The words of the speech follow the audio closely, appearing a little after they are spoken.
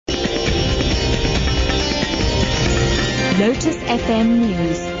Lotus FM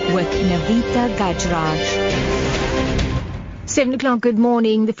News with Navita Gajraj. 7 o'clock, good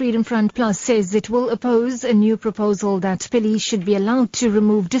morning. The Freedom Front Plus says it will oppose a new proposal that police should be allowed to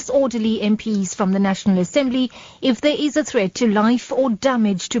remove disorderly MPs from the National Assembly if there is a threat to life or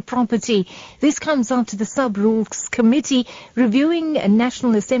damage to property. This comes after the Sub-Rules Committee reviewing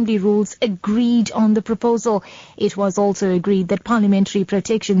National Assembly rules agreed on the proposal. It was also agreed that Parliamentary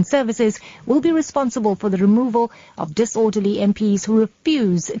Protection Services will be responsible for the removal of disorderly MPs who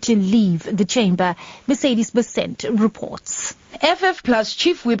refuse to leave the chamber. Mercedes Besent reports. FF Plus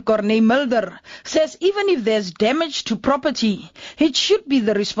Chief Whip Corné Mulder says even if there's damage to property, it should be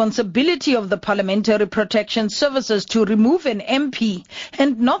the responsibility of the Parliamentary Protection Services to remove an MP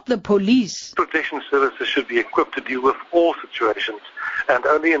and not the police. Protection Services should be equipped to deal with all situations, and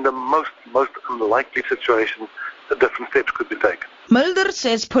only in the most unlikely situations the different steps could be taken. Mulder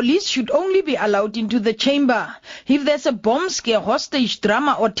says police should only be allowed into the chamber if there's a bomb scare, hostage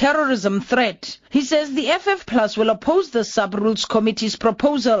drama or terrorism threat. He says the FF Plus will oppose the Sub-Rules Committee's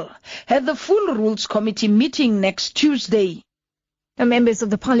proposal at the full Rules Committee meeting next Tuesday. The members of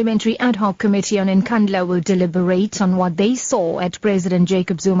the Parliamentary Ad Hoc Committee on Nkandla will deliberate on what they saw at President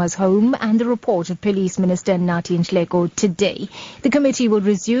Jacob Zuma's home and the report of Police Minister Nathi Nhleko today. The committee will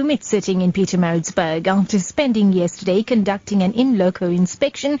resume its sitting in Pietermaritzburg after spending yesterday conducting an in-loco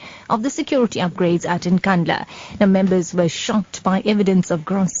inspection of the security upgrades at Nkandla. The members were shocked by evidence of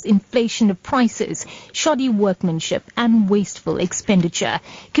gross inflation of prices, shoddy workmanship and wasteful expenditure.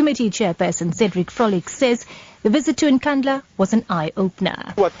 Committee Chairperson Cedric Frolick says the visit to Nkandla was an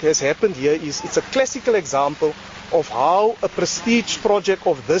eye-opener. What has happened here is it's a classical example of how a prestige project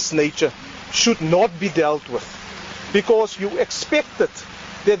of this nature should not be dealt with. Because you expected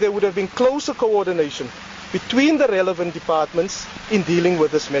that there would have been closer coordination between the relevant departments in dealing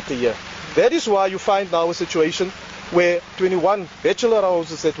with this matter here. That is why you find now a situation where 21 bachelor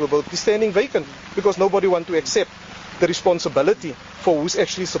houses that were built be standing vacant because nobody wants to accept the responsibility for who's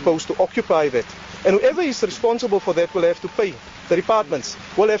actually supposed to occupy that. And whoever is responsible for that will have to pay. The departments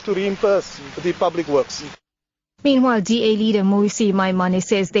will have to reimburse the public works. Meanwhile, DA leader Moisi Maimane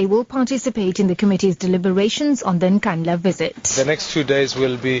says they will participate in the committee's deliberations on the Nkandla visit. The next 2 days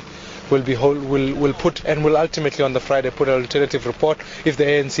will put and will ultimately on the Friday put an alternative report if the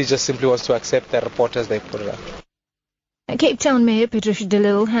ANC just simply wants to accept their report as they put it up. Cape Town Mayor Patricia de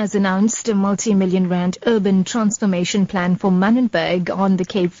Lille has announced a multi-million rand urban transformation plan for Manenberg on the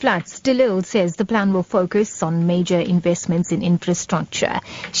Cape Flats. De Lille says the plan will focus on major investments in infrastructure.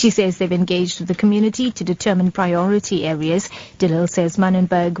 She says they've engaged with the community to determine priority areas. De Lille says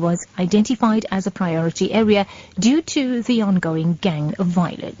Manenberg was identified as a priority area due to the ongoing gang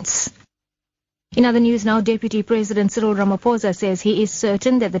violence. In other news now, Deputy President Cyril Ramaphosa says he is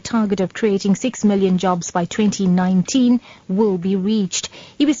certain that the target of creating 6 million jobs by 2019 will be reached.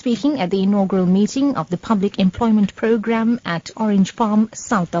 He was speaking at the inaugural meeting of the Public Employment Program at Orange Farm,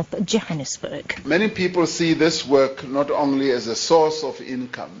 south of Johannesburg. Many people see this work not only as a source of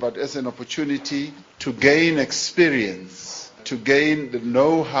income, but as an opportunity to gain experience, to gain the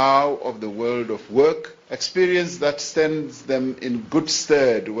know-how of the world of work, experience that stands them in good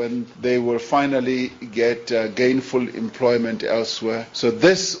stead when they will finally get gainful employment elsewhere. So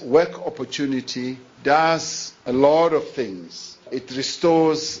this work opportunity does a lot of things. It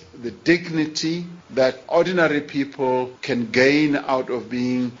restores the dignity that ordinary people can gain out of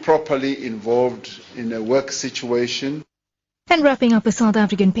being properly involved in a work situation. And wrapping up, a South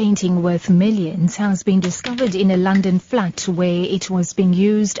African painting worth millions has been discovered in a London flat where it was being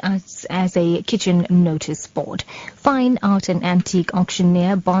used as a kitchen notice board. Fine art and antique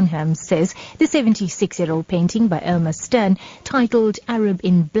auctioneer Bonham says the 76-year-old painting by Irma Stern, titled Arab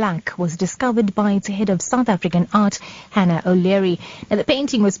in Black, was discovered by its head of South African art, Hannah O'Leary. Now, the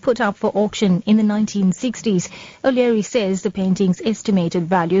painting was put up for auction in the 1960s. O'Leary says the painting's estimated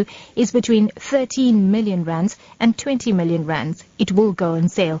value is between 13 million rands and 20 million rands. It will go on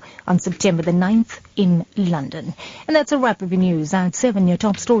sale on September the 9th in London. And that's a wrap of the news at 7. Your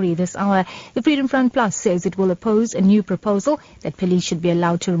top story this hour. The Freedom Front Plus says it will oppose a new proposal that police should be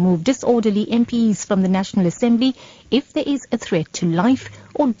allowed to remove disorderly MPs from the National Assembly if there is a threat to life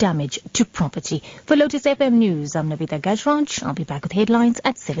or damage to property. For Lotus FM News, I'm Navita Gajraj. I'll be back with headlines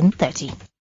at 7:30.